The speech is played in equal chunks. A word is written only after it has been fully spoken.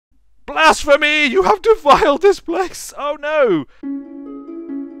Blasphemy! You have defiled this place! Oh no!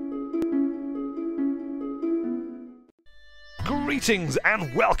 Greetings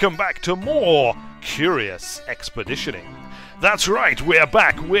and welcome back to more Curious Expeditioning. That's right, we're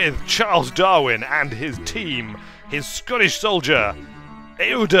back with Charles Darwin and his team, his Scottish soldier,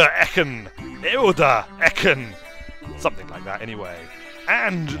 Eoder Ecken, something like that anyway,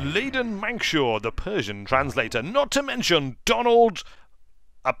 and Leyden Mankshaw, the Persian translator, not to mention Donald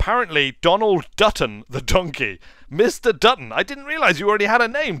Dutton, the donkey. Mr. Dutton, I didn't realise you already had a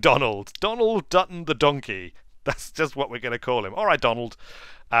name, Donald. Donald Dutton, the donkey. That's just what we're going to call him. All right, Donald.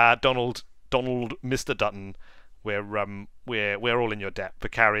 Donald, Mr. Dutton. We're all in your debt for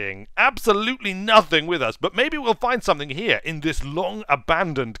carrying absolutely nothing with us, but maybe we'll find something here in this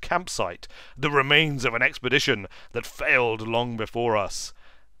long-abandoned campsite, the remains of an expedition that failed long before us.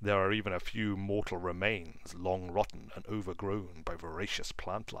 There are even a few mortal remains, long rotten and overgrown by voracious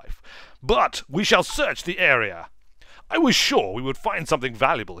plant life. But we shall search the area. I was sure we would find something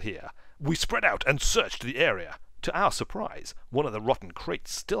valuable here. We spread out and searched the area. To our surprise, one of the rotten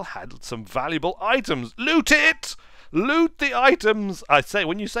crates still had some valuable items. Loot it! Loot the items! I say,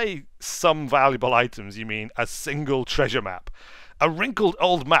 when you say some valuable items, you mean a single treasure map. A wrinkled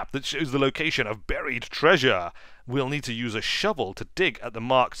old map that shows the location of buried treasure. We'll need to use a shovel to dig at the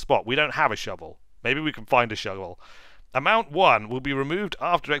marked spot. We don't have a shovel. Maybe we can find a shovel. Amount 1 will be removed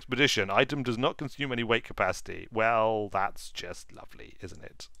after expedition. Item does not consume any weight capacity. Well, that's just lovely, isn't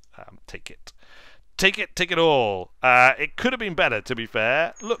it? Take it. Take it all. It could have been better, to be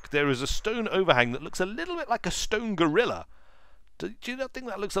fair. Look, there is a stone overhang that looks a little bit like a stone gorilla. Do you not think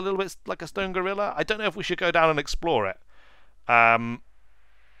that looks a little bit like a stone gorilla? I don't know if we should go down and explore it.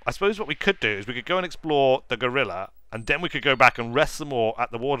 I suppose what we could do is we could go and explore the gorilla, and then we could go back and rest some more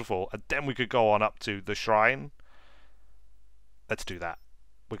at the waterfall, and then we could go on up to the shrine. Let's do that.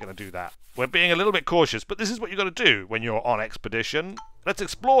 We're going to do that. We're being a little bit cautious, but this is what you've got to do when you're on expedition. Let's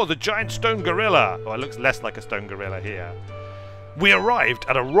explore the giant stone gorilla. Oh, it looks less like a stone gorilla here. We arrived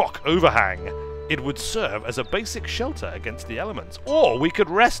at a rock overhang. It would serve as a basic shelter against the elements. Or we could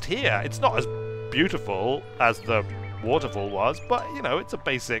rest here. It's not as beautiful as the waterfall was, but, you know, it's a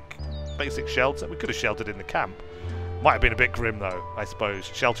basic shelter. We could have sheltered in the camp. Might have been a bit grim, though, I suppose,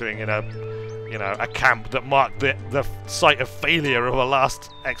 sheltering in a camp that marked the site of failure of a last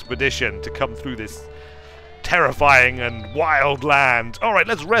expedition to come through this terrifying and wild land. Alright,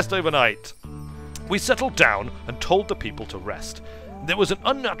 let's rest overnight. We settled down and told the people to rest. There was an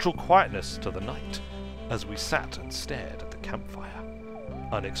unnatural quietness to the night as we sat and stared at the campfire.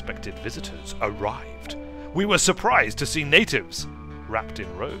 Unexpected visitors arrived. We were surprised to see natives wrapped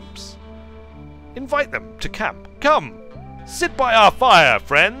in robes. Invite them to camp. Come, sit by our fire,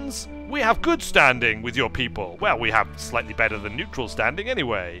 friends. We have good standing with your people. Well, we have slightly better than neutral standing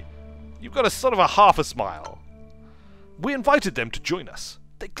anyway. You've got a sort of a half a smile. We invited them to join us.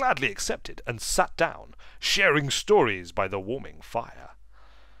 They gladly accepted and sat down, sharing stories by the warming fire.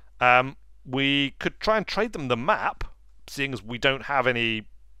 We could try and trade them the map, seeing as we don't have any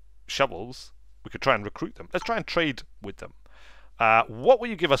shovels. We could try and recruit them. Let's try and trade with them. What will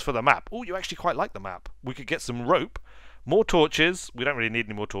you give us for the map? Oh, you actually quite like the map. We could get some rope. More torches. We don't really need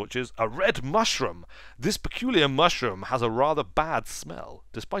any more torches. A red mushroom. This peculiar mushroom has a rather bad smell,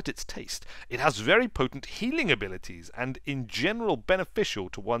 despite its taste. It has very potent healing abilities and in general beneficial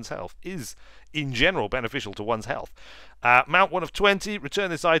to one's health. Mount 1 of 20. Return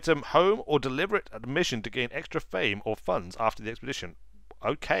this item home or deliver it at a mission to gain extra fame or funds after the expedition.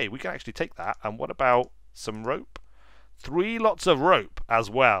 Okay, we can actually take that. And what about some rope? 3 lots of rope as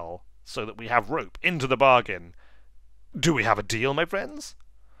well, so that we have rope into the bargain. Do we have a deal, my friends?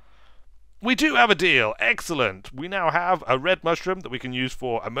 We do have a deal. Excellent. We now have a red mushroom that we can use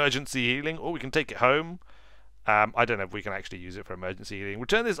for emergency healing, or we can take it home. I don't know if we can actually use it for emergency healing.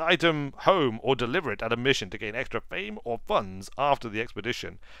 Return this item home or deliver it at a mission to gain extra fame or funds after the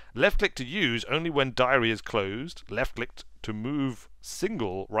expedition. Left click to use only when diary is closed. Left click to move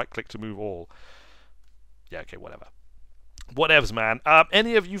single. Right click to move all. Yeah, okay, whatever. Whatevs, man.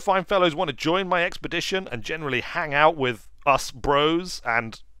 Any of you fine fellows want to join my expedition and generally hang out with us bros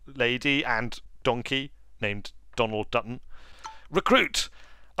and lady and donkey named Donald Dutton? Recruit!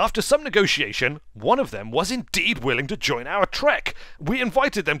 After some negotiation, one of them was indeed willing to join our trek. We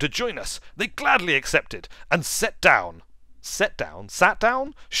invited them to join us. They gladly accepted and sat down,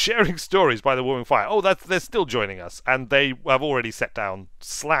 sharing stories by the warming fire. Oh, they're still joining us, and they have already sat down,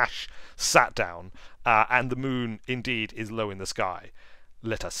 and the moon indeed is low in the sky.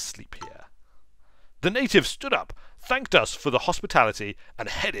 Let us sleep here. The natives stood up, thanked us for the hospitality, and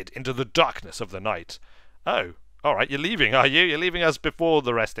headed into the darkness of the night. Oh, Alright, you're leaving, are you? You're leaving us before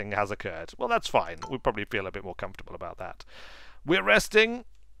the resting has occurred. Well, that's fine. We probably feel a bit more comfortable about that. We're resting,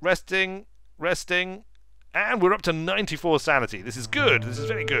 resting, resting, and we're up to 94 sanity. This is good. This is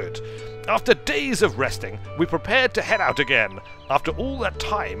very good. After days of resting, we prepared to head out again. After all that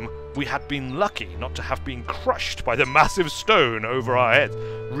time, we had been lucky not to have been crushed by the massive stone over our heads.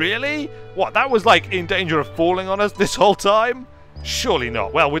 Really? What, that was like in danger of falling on us this whole time? Surely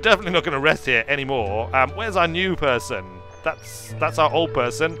not. Well, we're definitely not going to rest here anymore. Where's our new person? That's our old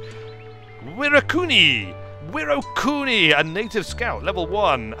person. Wirakuni! Wirakuni, a native scout, level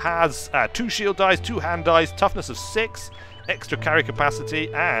 1, has 2 shield dice, 2 hand dice, toughness of 6, extra carry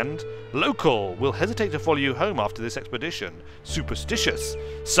capacity, and local. Will hesitate to follow you home after this expedition. Superstitious.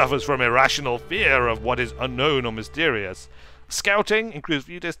 Suffers from irrational fear of what is unknown or mysterious. Scouting, increases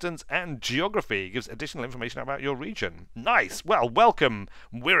view distance, and geography gives additional information about your region. Nice! Well, welcome,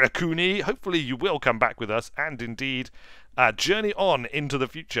 Wirakuni. Hopefully you will come back with us, and indeed journey on into the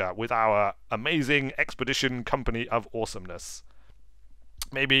future with our amazing expedition company of awesomeness.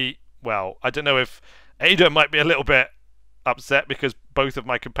 Maybe, well, I don't know if Ada might be a little bit upset because both of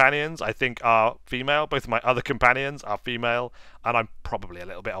my companions, I think, are female. Both of my other companions are female, and I'm probably a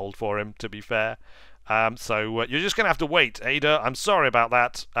little bit old for him, to be fair. So you're just going to have to wait, Ada. I'm sorry about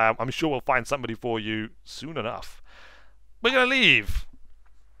that. I'm sure we'll find somebody for you soon enough. We're going to leave.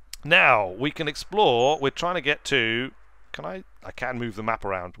 Now, we can explore. We're trying to get to... Can I can move the map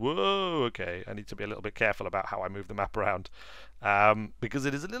around. Whoa, okay. I need to be a little bit careful about how I move the map around. Because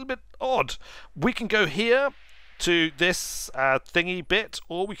it is a little bit odd. We can go here to this thingy bit,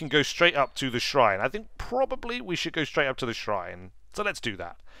 or we can go straight up to the shrine. I think probably we should go straight up to the shrine. So let's do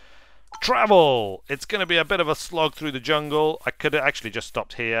that. Travel! It's going to be a bit of a slog through the jungle. I could have actually just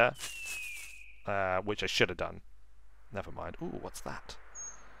stopped here, which I should have done. Never mind. Ooh, what's that?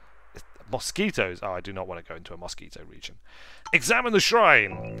 It's mosquitoes. Oh, I do not want to go into a mosquito region. Examine the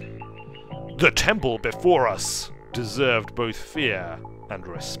shrine. The temple before us deserved both fear and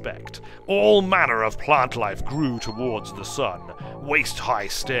respect. All manner of plant life grew towards the sun. Waist-high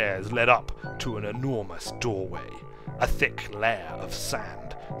stairs led up to an enormous doorway. A thick layer of sand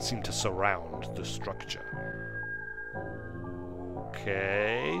seemed to surround the structure.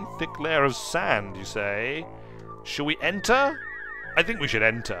 Okay, thick layer of sand, you say? Shall we enter? I think we should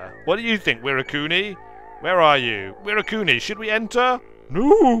enter. What do you think, Wirakuni? Where are you? Wirakuni, should we enter?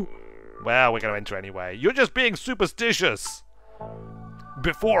 No! Well, we're going to enter anyway. You're just being superstitious!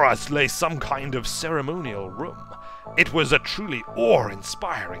 Before us lay some kind of ceremonial room. It was a truly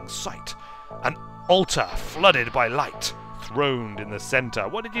awe-inspiring sight. An altar flooded by light, throned in the center.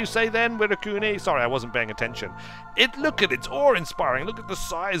 What did you say then, Wirakuni? Sorry, I wasn't paying attention. Look at it's awe-inspiring. Look at the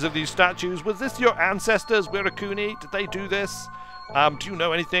size of these statues. Was this your ancestors, Wirakuni? Did they do this? Do you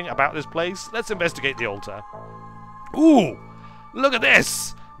know anything about this place? Let's investigate the altar. Ooh! Look at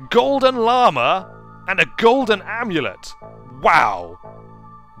this! Golden llama and a golden amulet. Wow!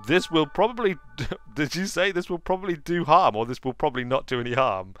 This will probably... Did you say this will probably do harm, or this will probably not do any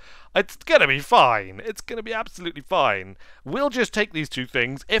harm? It's gonna be fine. It's gonna be absolutely fine. We'll just take these two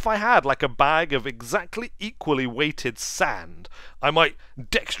things. If I had like a bag of exactly equally weighted sand, I might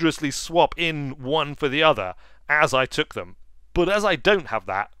dexterously swap in one for the other as I took them. But as I don't have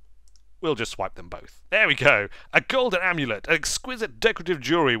that, we'll just swipe them both. There we go. A golden amulet, an exquisite decorative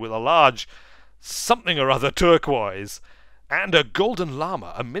jewelry with a large something or other turquoise. And a golden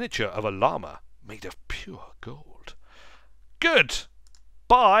llama, a miniature of a llama, made of pure gold. Good!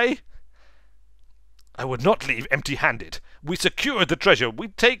 Bye! I would not leave empty-handed. We secured the treasure. We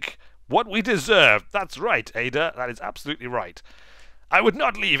take what we deserve. That's right, Ada. That is absolutely right. I would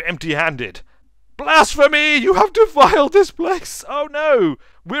not leave empty-handed. Blasphemy! You have defiled this place! Oh no!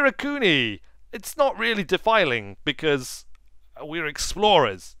 Wirakuni! It's not really defiling, because we're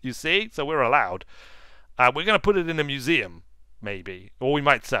explorers, you see? So we're allowed. We're going to put it in a museum, maybe. Or we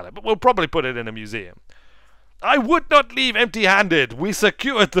might sell it, but we'll probably put it in a museum. I would not leave empty-handed. We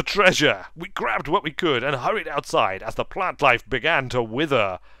secured the treasure. We grabbed what we could and hurried outside as the plant life began to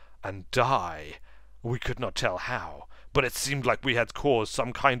wither and die. We could not tell how, but it seemed like we had caused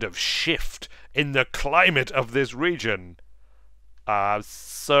some kind of shift in the climate of this region.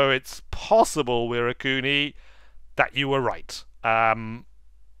 So it's possible, Wirakuni, that you were right. But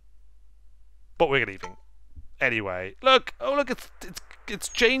we're leaving. Anyway, look! Oh, look! It's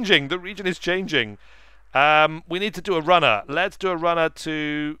changing. The region is changing. We need to do a runner. Let's do a runner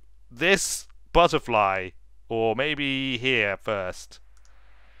to this butterfly, or maybe here first.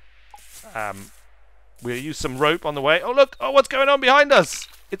 We'll use some rope on the way. Oh, look! Oh, what's going on behind us?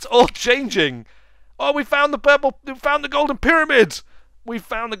 It's all changing. Oh, we found the purple. We found the golden pyramid. We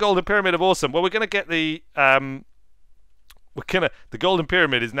found the golden pyramid of awesome. Well, we're gonna get the The Golden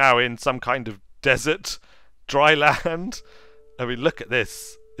Pyramid is now in some kind of desert, dry land. I mean, look at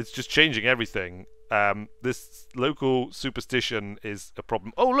this. It's just changing everything. This local superstition is a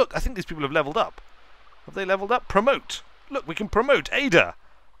problem. Oh, look, I think these people have leveled up. Have they leveled up? Promote. Look, we can promote Ada.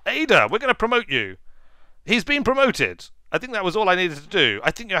 Ada, we're going to promote you. He's been promoted. I think that was all I needed to do.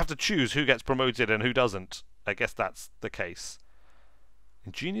 I think you have to choose who gets promoted and who doesn't. I guess that's the case.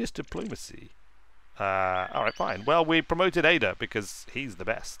 Ingenious diplomacy. Alright, fine. Well, we promoted Ada because he's the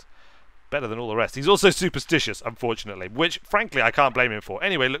best. Better than all the rest. He's also superstitious, unfortunately, which, frankly, I can't blame him for.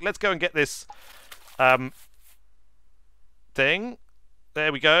 Anyway, look, let's go and get this thing.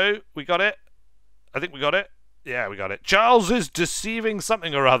 There we go. We got it. I think we got it. Yeah, we got it. Charles is deceiving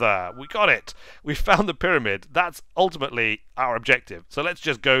something or other. We got it. We found the pyramid. That's ultimately our objective. So let's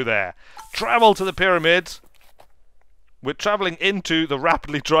just go there. Travel to the pyramid. We're travelling into the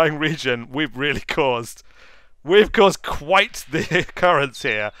rapidly drying region we've really caused. We've caused quite the occurrence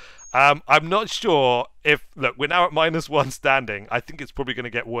here. I'm not sure if... Look, we're now at -1 standing. I think it's probably going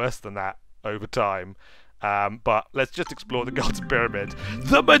to get worse than that over time. But let's just explore the Golden Pyramid.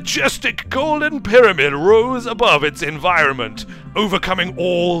 The majestic Golden Pyramid rose above its environment, overcoming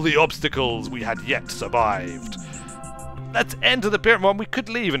all the obstacles we had yet survived. Let's enter the pyramid. Well, we could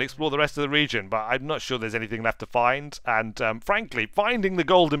leave and explore the rest of the region, but I'm not sure there's anything left to find. And frankly, finding the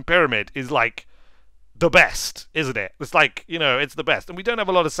Golden Pyramid is like the best, isn't it? It's like, you know, it's the best. And we don't have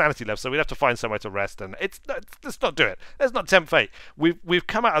a lot of sanity left, so we'd have to find somewhere to rest. And let's not do it. Let's not tempt fate. We've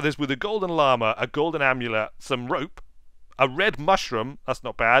come out of this with a golden llama, a golden amulet, some rope, a red mushroom, that's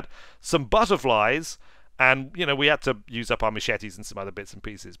not bad, some butterflies, and, you know, we had to use up our machetes and some other bits and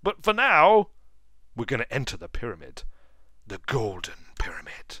pieces. But for now, we're going to enter the pyramid. The Golden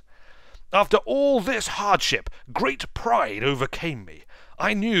Pyramid. After all this hardship, great pride overcame me.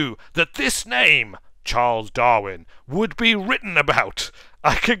 I knew that this name, Charles Darwin, would be written about.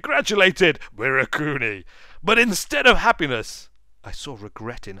 I congratulated Wirakuni, but instead of happiness, I saw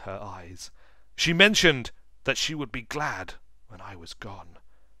regret in her eyes. She mentioned that she would be glad when I was gone.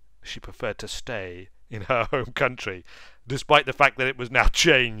 She preferred to stay in her home country, despite the fact that it was now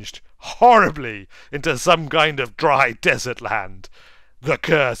changed horribly into some kind of dry desert land. The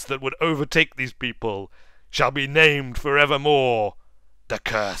curse that would overtake these people shall be named forevermore the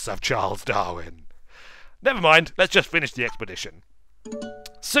Curse of Charles Darwin. Never mind, let's just finish the expedition.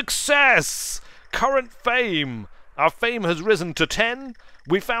 Success! Current fame. Our fame has risen to 10.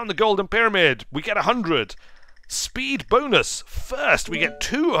 We found the Golden Pyramid. We get 100. Speed bonus. First, we get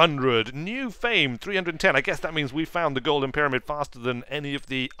 200. New fame, 310. I guess that means we found the Golden Pyramid faster than any of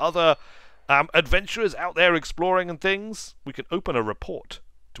the other adventurers out there exploring and things. We can open a report.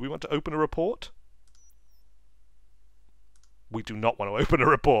 Do we want to open a report? We do not want to open a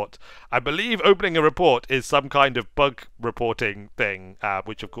report. I believe opening a report is some kind of bug reporting thing,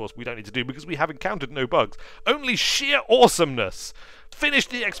 which of course we don't need to do because we have encountered no bugs. Only sheer awesomeness. Finish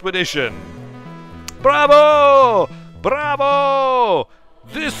the expedition. Bravo! Bravo!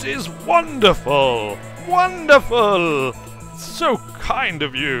 This is wonderful! Wonderful! So kind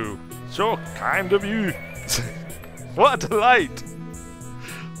of you! So kind of you! What a delight!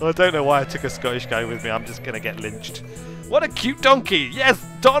 I don't know why I took a Scottish guy with me. I'm just going to get lynched. What a cute donkey! Yes,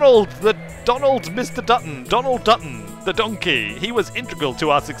 Donald Mr. Dutton. Donald Dutton, the donkey. He was integral to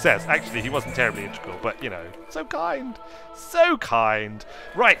our success. Actually, he wasn't terribly integral, but, you know, so kind. So kind.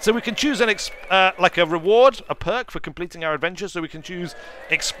 Right, so we can choose like a reward, a perk for completing our adventure. So we can choose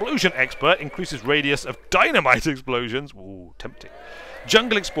Explosion Expert, increases radius of dynamite explosions. Ooh, tempting.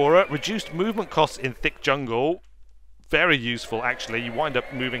 Jungle Explorer, reduced movement costs in thick jungle. Very useful, actually. You wind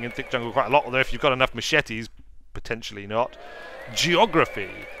up moving in thick jungle quite a lot, although if you've got enough machetes, potentially not. Geography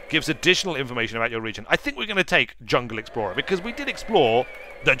gives additional information about your region. I think we're going to take Jungle Explorer because we did explore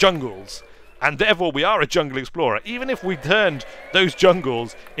the jungles, and therefore we are a Jungle Explorer, even if we turned those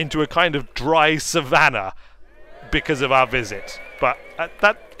jungles into a kind of dry savanna because of our visit. But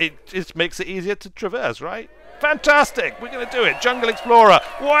it just makes it easier to traverse, right? Fantastic! We're going to do it. Jungle Explorer.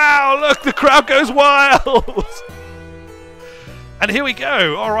 Wow, look, the crowd goes wild! And here we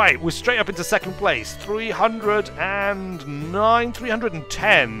go. All right, we're straight up into second place. 309,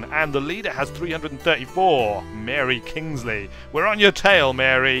 310. And the leader has 334. Mary Kingsley. We're on your tail,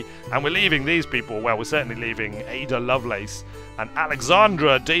 Mary. And we're leaving these people. Well, we're certainly leaving Ada Lovelace and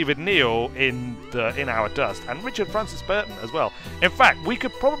Alexandra David Neal in our dust. And Richard Francis Burton as well. In fact, we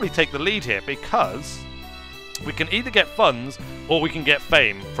could probably take the lead here because we can either get funds or we can get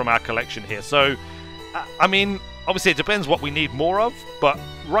fame from our collection here. So, I mean, obviously it depends what we need more of, but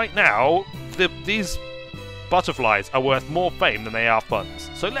right now these butterflies are worth more fame than they are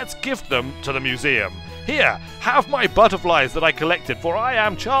funds. So let's gift them to the museum. Here, have my butterflies that I collected, for I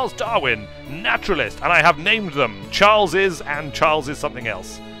am Charles Darwin, naturalist, and I have named them Charles is and Charles is something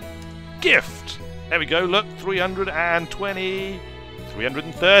else. Gift! There we go, look, 320,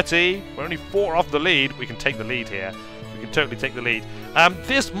 330. We're only 4 off the lead. We can take the lead here. We can totally take the lead.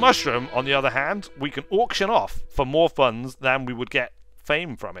 This mushroom, on the other hand, we can auction off for more funds than we would get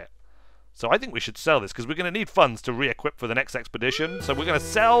fame from it. So I think we should sell this, because we're going to need funds to re-equip for the next expedition. So we're going to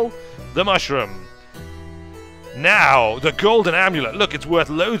sell the mushroom. Now, the golden amulet. Look, it's worth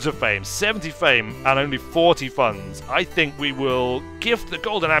loads of fame. 70 fame and only 40 funds. I think we will gift the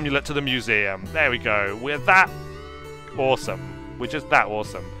golden amulet to the museum. There we go. We're that awesome. We're just that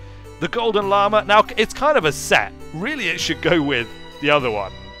awesome. The golden llama. Now, it's kind of a set. Really, it should go with the other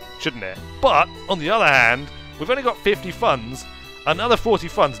one, shouldn't it? But, on the other hand, we've only got 50 funds. Another 40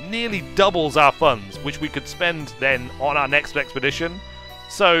 funds nearly doubles our funds, which we could spend then on our next expedition.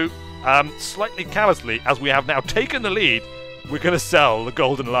 So, slightly callously, as we have now taken the lead, we're going to sell the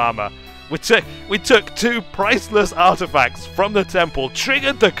golden llama. We took 2 priceless artifacts from the temple,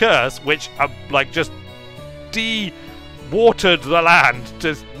 triggered the curse, which just de-watered the land,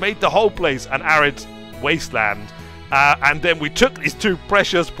 just made the whole place an arid wasteland. And then we took these 2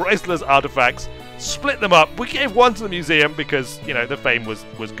 precious, priceless artifacts, split them up. We gave one to the museum because, you know, the fame was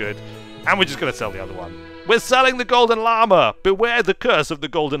good. And we're just going to sell the other one. We're selling the golden llama. Beware the curse of the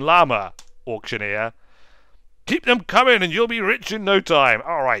golden llama, auctioneer. Keep them coming and you'll be rich in no time.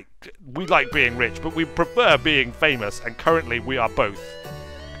 Alright, we like being rich, but we prefer being famous. And currently we are both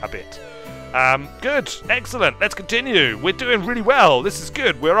a bit. Good. Excellent. Let's continue. We're doing really well. This is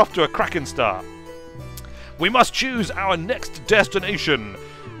good. We're off to a cracking start. We must choose our next destination.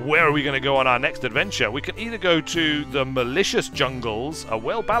 Where are we going to go on our next adventure? We can either go to the malicious jungles, a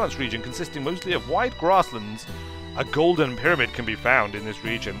well-balanced region consisting mostly of wide grasslands. A golden pyramid can be found in this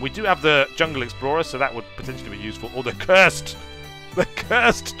region. We do have the jungle explorer, so that would potentially be useful. Or the cursed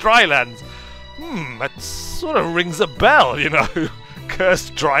drylands. That sort of rings a bell, you know.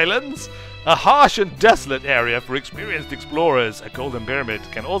 Cursed drylands? A harsh and desolate area for experienced explorers. A golden pyramid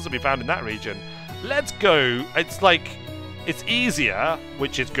can also be found in that region. Let's go. It's easier,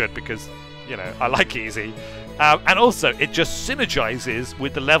 which is good because, you know, I like easy. And also, it just synergizes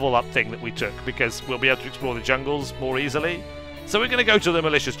with the level up thing that we took because we'll be able to explore the jungles more easily. So we're going to go to the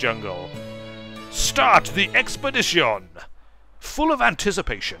malicious jungle. Start the expedition! Full of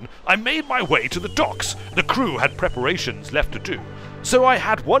anticipation, I made my way to the docks. The crew had preparations left to do, so I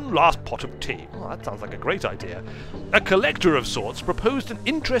had one last pot of tea. Oh, that sounds like a great idea. A collector of sorts proposed an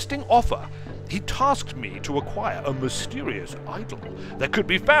interesting offer. He tasked me to acquire a mysterious idol that could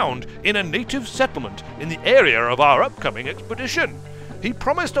be found in a native settlement in the area of our upcoming expedition. He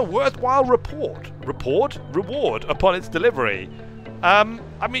promised a worthwhile reward upon its delivery.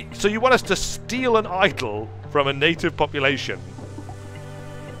 So you want us to steal an idol from a native population?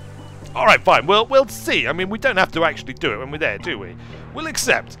 Alright, fine. We'll see. I mean, we don't have to actually do it when we're there, do we? We'll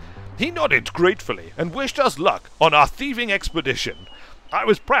accept. He nodded gratefully and wished us luck on our thieving expedition. I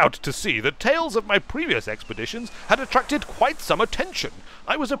was proud to see that tales of my previous expeditions had attracted quite some attention.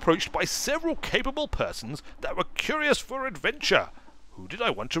 I was approached by several capable persons that were curious for adventure. Who did I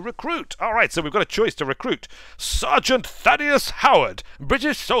want to recruit? Alright, so we've got a choice to recruit. Sergeant Thaddeus Howard,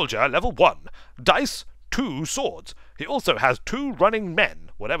 British soldier, level 1. Dice, 2 swords. He also has 2 running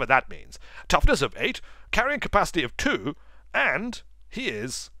men, whatever that means. Toughness of 8, carrying capacity of 2, and he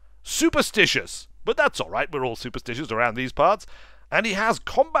is superstitious. But that's alright, we're all superstitious around these parts. And he has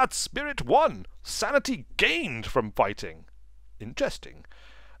combat spirit 1, sanity gained from fighting. Interesting.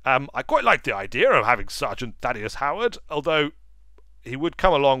 I quite like the idea of having Sergeant Thaddeus Howard, although he would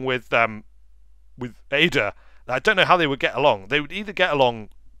come along with Ada. I don't know how they would get along. They would either get along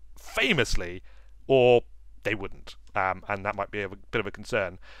famously, or they wouldn't, and that might be a bit of a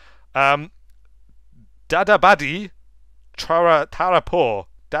concern. Dadabadi Tarapur.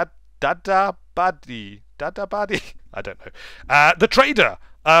 Dadabadi. I don't know. The trader.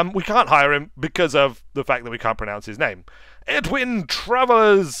 We can't hire him because of the fact that we can't pronounce his name. Edwin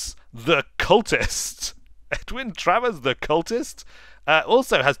Travers the Cultist. Edwin Travers the Cultist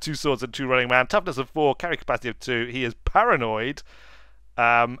also has 2 swords and 2 running man. Toughness of 4, carry capacity of 2. He is paranoid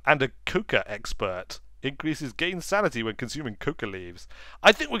and a coca expert. Increases gain sanity when consuming coca leaves.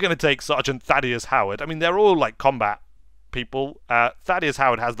 I think we're going to take Sergeant Thaddeus Howard. I mean, they're all like combat people. Thaddeus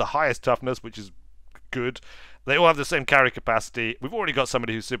Howard has the highest toughness, which is good. They all have the same carry capacity. We've already got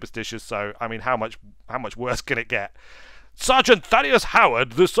somebody who's superstitious, so I mean, how much worse can it get? Sergeant Thaddeus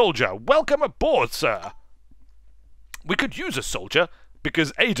Howard, the soldier. Welcome aboard, sir. We could use a soldier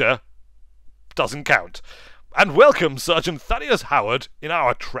because Ada doesn't count. And welcome Sergeant Thaddeus Howard in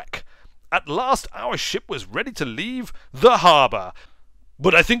our trek. at last our ship was ready to leave the harbour.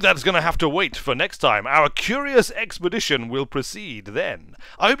 But I think that's going to have to wait for next time. Our curious expedition will proceed then.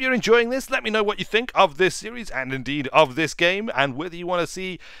 I hope you're enjoying this. Let me know what you think of this series and indeed of this game, and whether you want to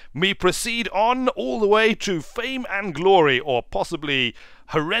see me proceed on all the way to fame and glory, or possibly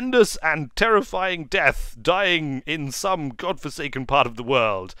horrendous and terrifying death, dying in some godforsaken part of the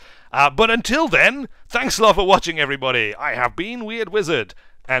world. But until then, thanks a lot for watching, everybody. I have been Weird Wizard,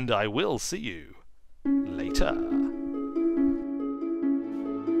 and I will see you later.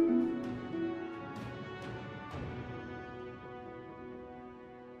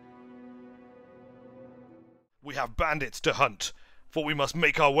 We have bandits to hunt, for we must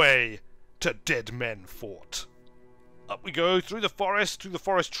make our way to Dead Men Fort. Up we go through the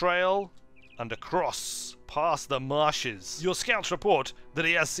forest trail, and across, past the marshes. Your scouts report that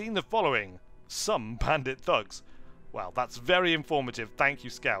he has seen the following: some bandit thugs. Wow, that's very informative. Thank you,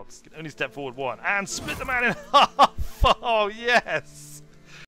 scouts. You can only step forward one, and split the man in half! Oh, yes!